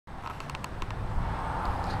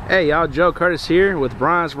Hey y'all, Joe Curtis here with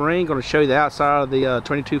Bryan's Marine. Going to show you the outside of the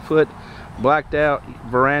 22-foot blacked out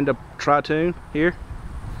veranda tri-toon here.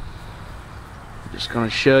 Just going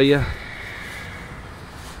to show you.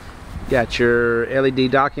 Got your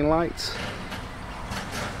LED docking lights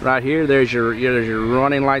right here. There's your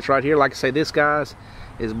running lights right here. Like I say, this guy's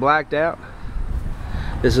is blacked out.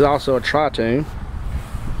 This is also a tri-toon.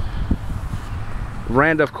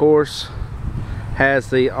 Veranda, of course, has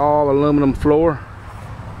the all aluminum floor.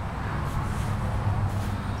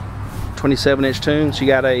 27-inch tunes. You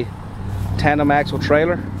got a tandem axle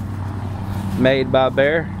trailer made by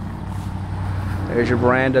Bear. There's your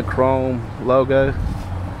veranda chrome logo.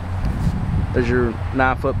 There's your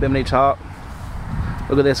 9-foot bimini top.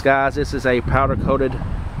 Look at this, guys. This is a powder coated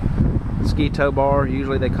ski tow bar.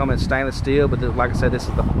 Usually they come in stainless steel, but like I said, this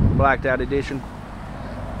is the blacked out edition.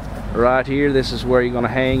 Right here, this is where you're going to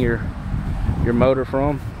hang your motor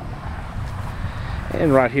from.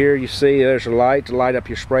 And right here you see there's a light to light up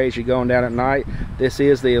your spray as you're going down at night. This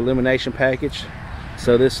is the illumination package,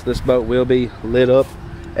 so this boat will be lit up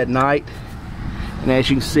at night. And as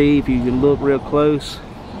you can see, if you can look real close,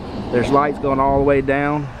 there's lights going all the way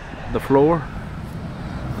down the floor.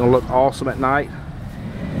 Gonna look awesome at night.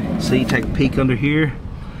 See, take a peek under here.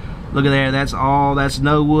 Look at there, that's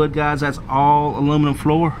no wood, guys. That's all aluminum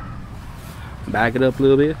floor. Back it up a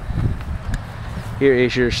little bit. Here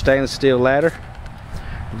is your stainless steel ladder.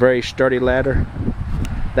 Very sturdy ladder.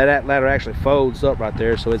 That ladder actually folds up right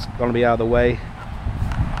there, so it's going to be out of the way.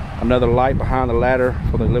 Another light behind the ladder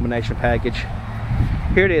for the illumination package.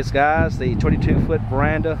 Here it is, guys, the 22-foot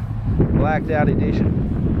veranda blacked out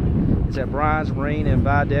edition. It's at Bryan's Marine in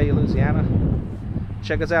Vidalia, Louisiana.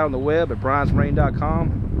 Check us out on the web at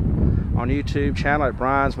bryansmarine.com, on YouTube channel at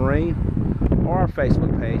Bryan's Marine, or our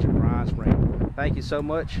Facebook page at Bryan's Marine. Thank you so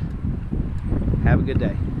much. Have a good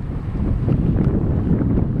day.